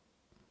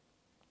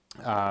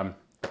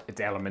 It's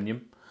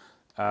aluminium.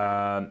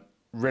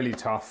 Really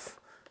tough.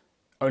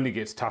 Only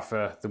gets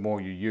tougher the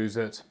more you use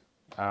it.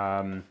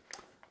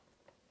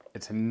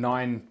 It's a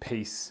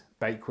 9-piece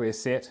bakeware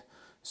set.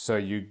 So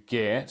you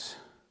get,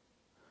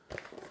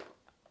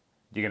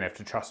 you're gonna have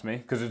to trust me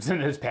because it's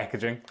in its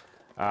packaging,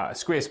 a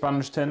square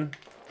sponge tin,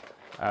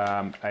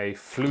 a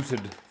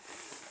fluted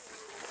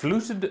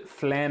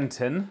flan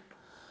tin,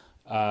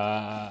 2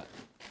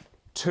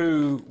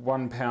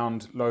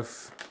 1-pound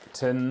loaf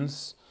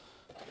tins.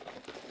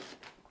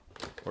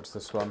 What's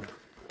this one?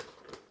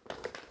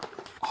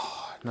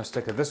 Oh, no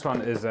sticker. This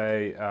one is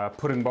a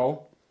pudding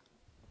bowl.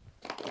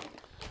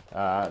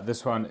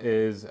 This one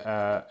is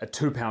a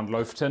 2-pound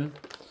loaf tin.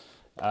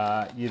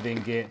 You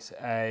then get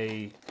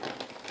a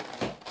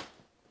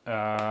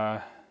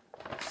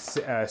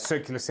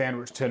circular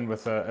sandwich tin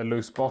with a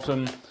loose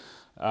bottom.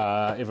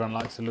 Everyone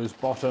likes a loose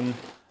bottom.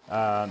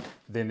 Then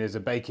there's a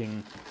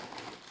baking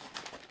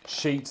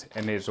sheet,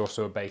 and there's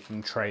also a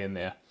baking tray in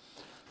there.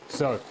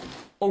 So,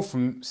 all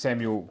from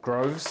Samuel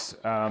Groves,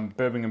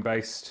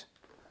 Birmingham-based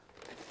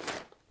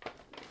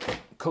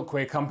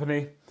cookware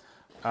company.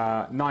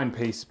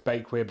 9-piece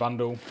bakeware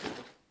bundle.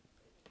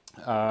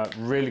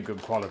 Really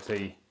good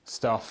quality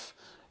stuff,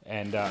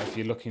 and if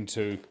you're looking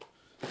to,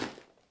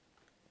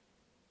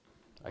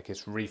 I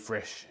guess,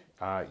 refresh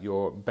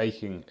your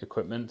baking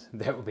equipment,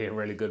 that would be a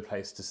really good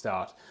place to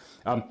start.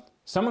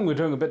 Something we're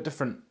doing a bit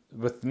different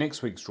with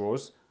next week's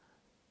draws,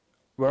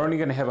 we're only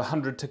going to have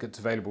 100 tickets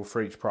available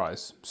for each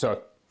prize.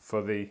 So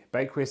for the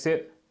bakeware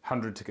set,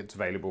 100 tickets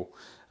available.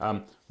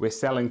 We're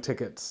selling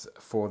tickets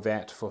for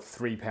that for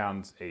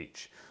 £3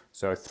 each.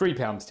 So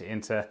 £3 to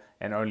enter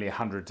and only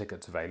 100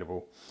 tickets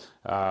available.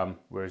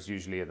 Whereas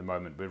usually at the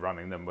moment we're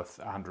running them with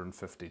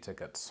 150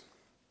 tickets.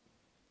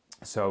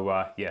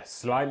 So yeah,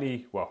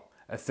 slightly, well,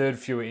 a third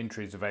fewer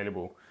entries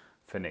available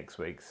for next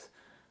week's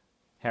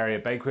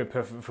Harriet Bakeware.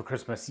 Perfect for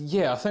Christmas.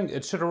 Yeah, I think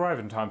it should arrive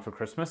in time for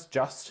Christmas,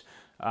 just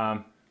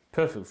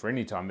perfect for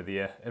any time of the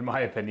year, in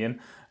my opinion.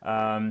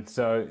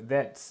 So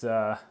that's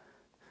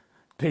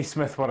B.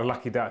 Smith, what a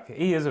lucky duck.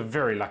 He is a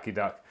very lucky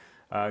duck.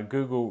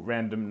 Google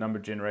random number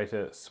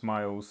generator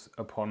smiles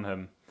upon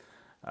him.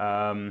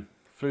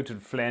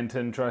 Fluted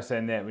flanton, try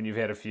saying that when you've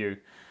had a few.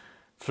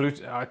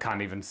 I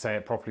can't even say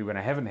it properly when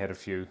I haven't had a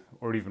few,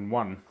 or even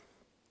one.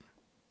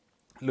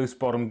 Loose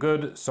bottom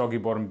good, soggy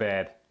bottom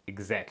bad.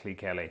 Exactly,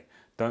 Kelly.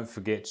 Don't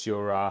forget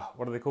your,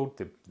 what are they called?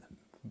 The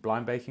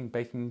blind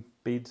baking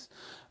beads.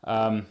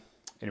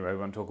 Anyway, we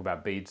won't talk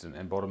about beads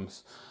and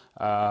bottoms.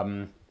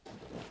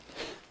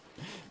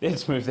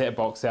 Let's move that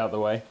box out of the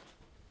way.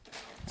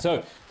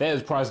 So that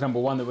is prize number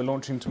 1 that we're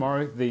launching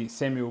tomorrow, the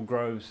Samuel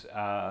Groves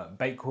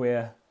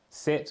bakeware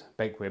set,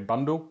 bakeware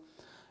bundle.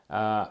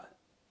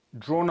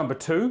 Draw number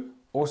 2,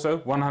 also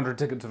 100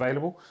 tickets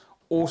available,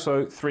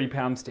 also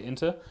 £3 to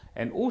enter,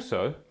 and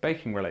also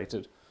baking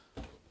related.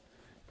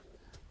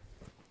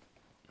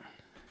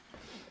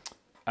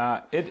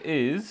 It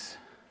is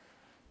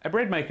a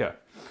bread maker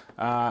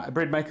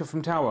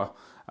from Tower.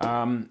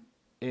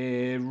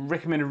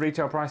 Recommended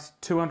retail price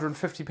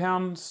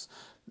 £250.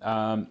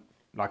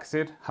 Like I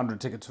said, 100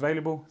 tickets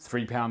available,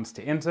 £3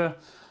 to enter.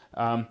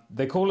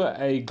 They call it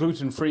a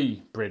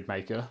gluten-free bread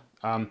maker.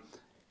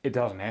 It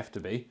doesn't have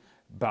to be,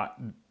 but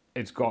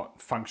it's got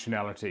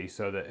functionality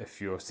so that if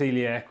you're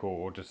celiac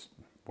or just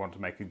want to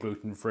make a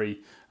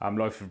gluten-free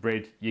loaf of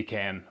bread, you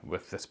can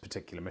with this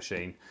particular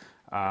machine.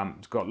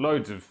 It's got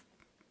loads of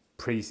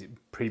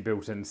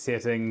pre-built-in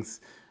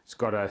settings. It's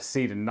got a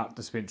seed and nut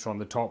dispenser on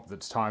the top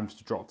that's timed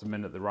to drop them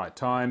in at the right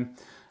time.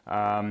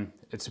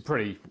 It's a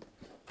pretty,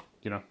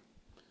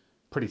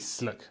 pretty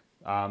slick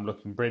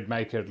looking bread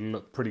maker. It'll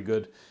look pretty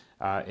good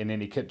in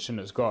any kitchen.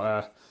 It's got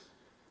a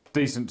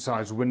decent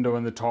sized window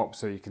in the top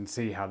so you can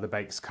see how the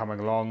bake's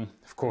coming along.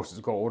 Of course, it's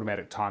got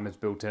automatic timers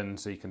built in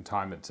so you can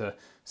time it to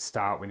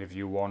start whenever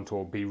you want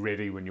or be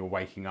ready when you're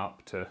waking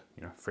up to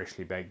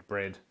freshly baked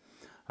bread.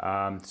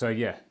 So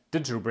yeah,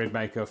 digital bread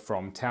maker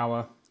from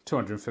Tower,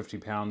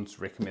 £250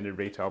 recommended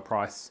retail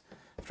price,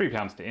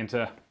 £3 to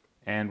enter,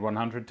 and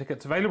 100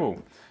 tickets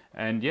available.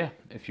 And yeah,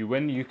 if you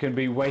win, you can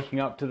be waking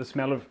up to the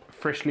smell of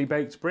freshly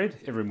baked bread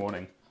every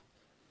morning,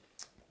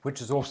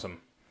 which is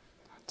awesome.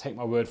 Take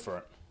my word for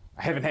it.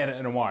 I haven't had it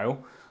in a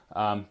while,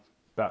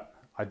 but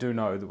I do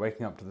know that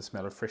waking up to the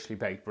smell of freshly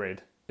baked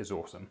bread is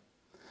awesome.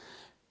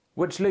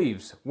 Which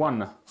leaves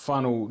one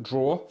final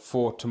draw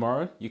for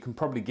tomorrow. You can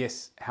probably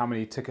guess how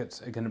many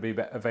tickets are going to be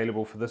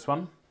available for this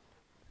one.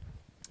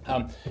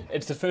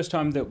 It's the first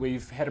time that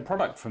we've had a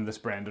product from this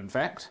brand, in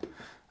fact.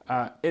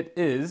 It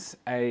is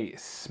a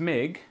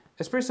Smeg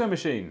espresso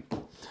machine.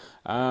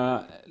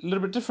 A little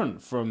bit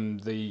different from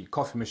the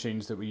coffee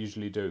machines that we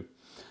usually do.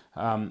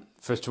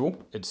 First of all,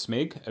 it's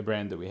Smeg, a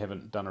brand that we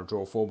haven't done a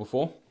draw for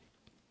before.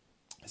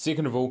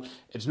 Second of all,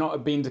 it's not a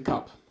bean to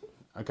cup.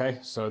 Okay,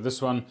 so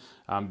this one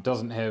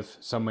doesn't have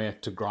somewhere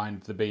to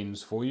grind the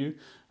beans for you.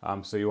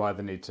 So you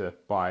either need to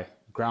buy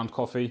ground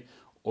coffee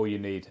or you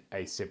need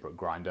a separate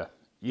grinder.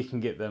 You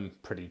can get them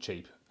pretty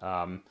cheap.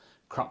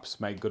 Krups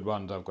make good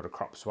ones. I've got a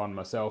Krups one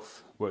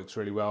myself. Works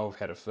really well. I've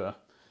had it for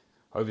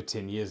over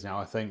 10 years now,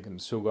 I think,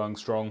 and still going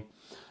strong.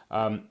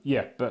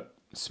 Yeah, but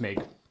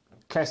Smeg,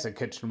 classic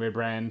kitchenware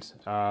brand.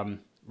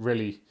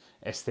 Really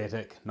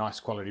aesthetic, nice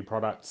quality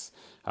products.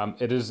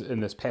 It is in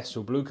this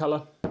pastel blue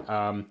colour,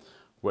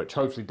 which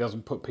hopefully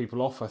doesn't put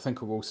people off. I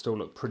think it will still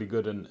look pretty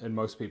good in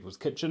most people's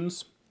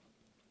kitchens.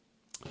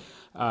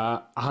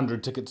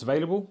 100 tickets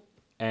available,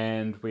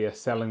 and we are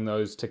selling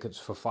those tickets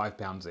for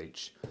 £5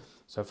 each.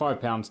 So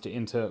 £5 to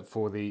enter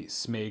for the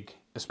Smeg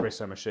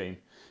espresso machine.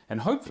 And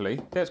hopefully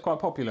that's quite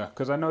popular,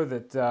 because I know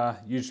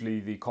that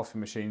usually the coffee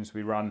machines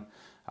we run,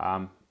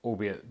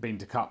 albeit bean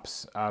to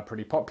cups, are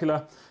pretty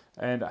popular.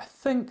 And I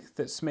think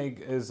that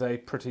Smeg is a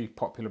pretty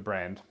popular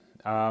brand.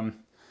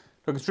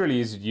 Look, it's really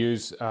easy to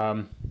use.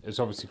 It's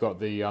obviously got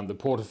the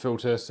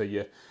portafilter, so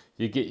you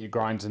get your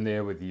grinds in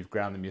there, whether you've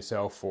ground them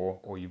yourself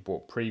or you've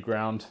bought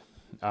pre-ground.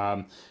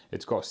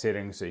 It's got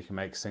settings so you can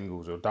make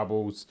singles or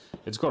doubles.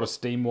 It's got a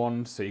steam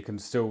wand, so you can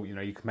still, you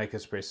can make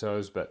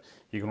espressos, but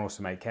you can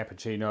also make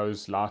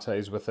cappuccinos,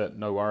 lattes with it,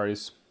 no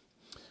worries.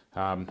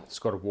 It's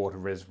got a water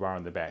reservoir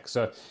in the back,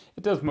 so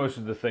it does most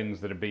of the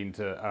things that a bean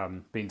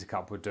to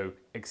cup would do,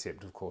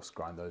 except of course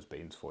grind those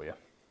beans for you.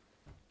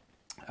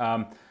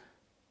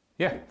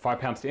 Yeah,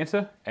 £5 to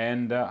enter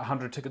and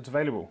 100 tickets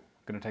available.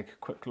 I'm going to take a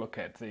quick look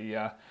at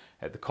the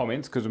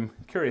comments because I'm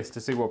curious to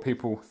see what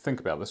people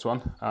think about this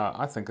one.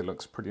 I think it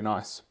looks pretty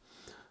nice.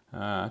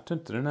 Got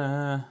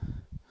to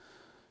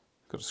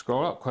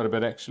scroll up quite a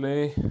bit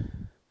actually.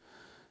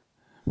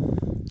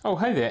 Oh,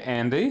 hey there,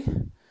 Andy.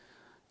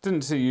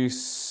 Didn't see you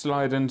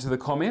slide into the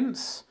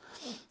comments.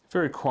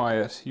 very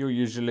quiet. You're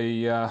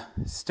usually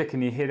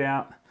sticking your head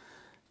out,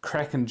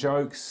 cracking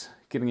jokes,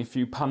 getting a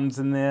few puns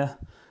in there.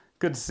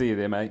 Good to see you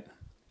there, mate.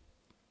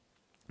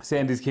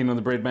 Sandy's keen on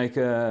the bread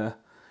maker.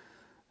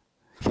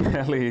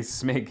 Kelly,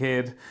 Smeg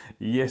head.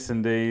 Yes,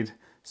 indeed.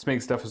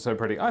 Smeg stuff is so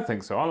pretty. I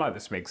think so. I like the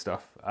Smeg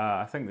stuff.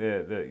 I think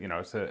you know,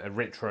 it's a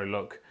retro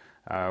look,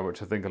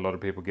 which I think a lot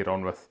of people get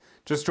on with.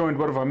 Just joined.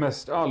 What have I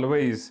missed? Oh,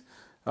 Louise.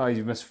 Oh,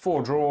 you've missed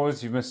 4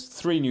 draws. You've missed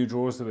 3 new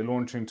draws that we're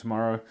launching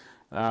tomorrow.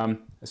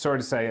 Sorry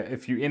to say,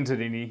 if you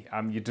entered any,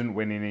 you didn't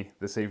win any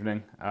this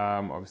evening.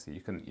 Obviously,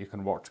 you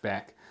can watch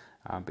back,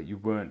 but you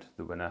weren't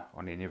the winner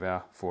on any of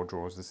our 4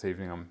 draws this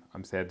evening.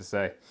 I'm sad to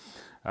say.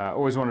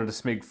 Always wanted a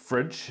Smeg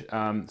fridge.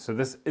 So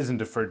this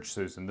isn't a fridge,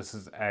 Susan. This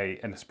is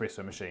an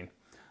espresso machine.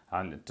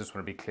 I just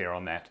want to be clear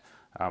on that.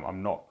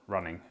 I'm not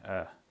running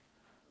a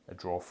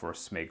draw for a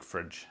Smeg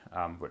fridge,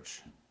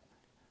 which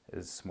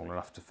is small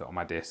enough to fit on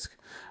my desk.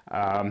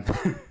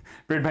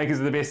 Bread makers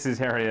are the best, says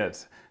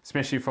Harriet,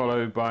 especially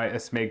followed by a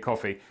Smeg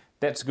coffee.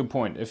 That's a good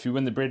point. If you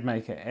win the bread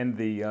maker and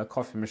the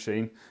coffee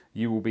machine,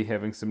 you will be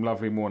having some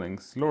lovely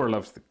mornings. Laura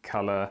loves the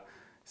colour.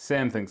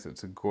 Sam thinks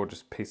it's a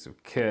gorgeous piece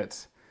of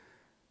kit.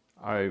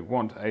 I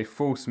want a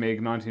full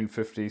Smeg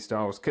 1950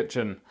 styles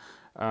kitchen.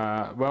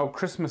 Well,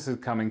 Christmas is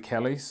coming,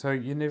 Kelly, so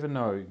you never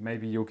know.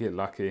 Maybe you'll get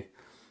lucky.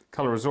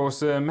 Colour is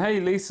awesome. Hey,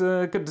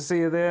 Lisa, good to see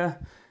you there.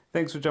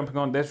 Thanks for jumping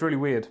on. That's really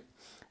weird.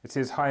 It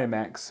says higher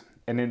max,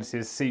 and then it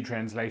says C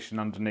translation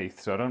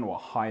underneath. So I don't know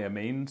what higher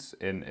means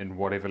in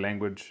whatever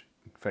language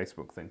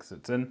Facebook thinks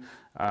it's in.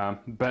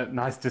 But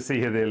nice to see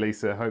you there,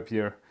 Lisa. Hope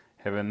you're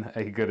having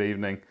a good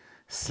evening.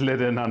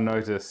 Slid in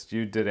unnoticed.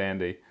 You did,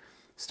 Andy.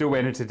 Still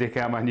waiting to deck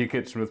out my new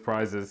kitchen with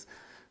prizes.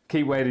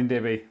 Keep waiting,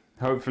 Debbie.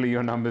 Hopefully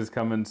your numbers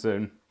come in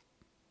soon.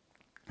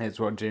 That's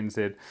what Jen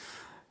said.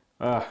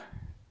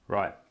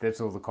 Right, that's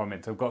all the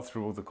comments. I've got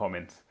through all the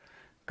comments.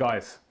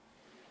 Guys,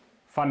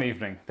 fun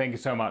evening. Thank you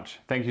so much.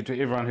 Thank you to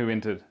everyone who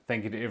entered.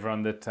 Thank you to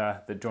everyone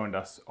that joined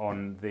us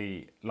on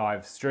the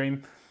live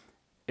stream.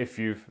 If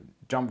you've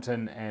jumped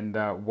in and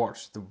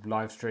watched the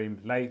live stream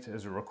late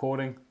as a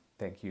recording,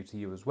 thank you to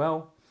you as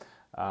well.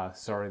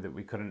 Sorry that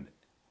we couldn't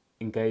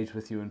engage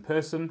with you in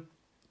person.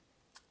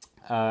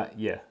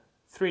 Yeah,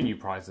 3 new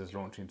prizes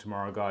launching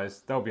tomorrow,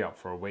 guys. They'll be up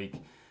for a week.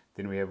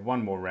 Then we have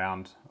 1 more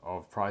round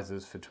of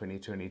prizes for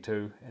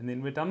 2022, and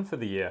then we're done for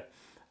the year.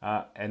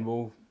 And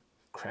we'll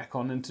crack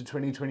on into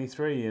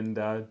 2023 and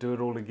do it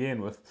all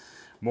again with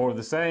more of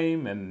the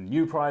same and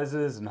new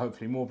prizes and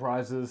hopefully more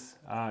prizes.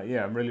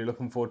 Yeah, I'm really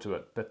looking forward to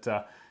it. But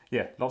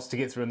yeah, lots to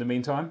get through in the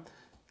meantime.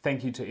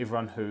 Thank you to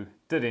everyone who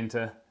did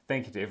enter.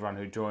 Thank you to everyone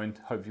who joined.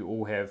 Hope you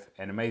all have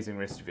an amazing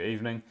rest of your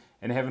evening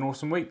and have an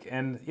awesome week.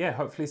 And yeah,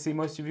 hopefully see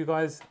most of you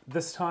guys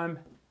this time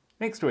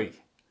next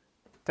week.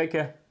 Take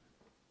care.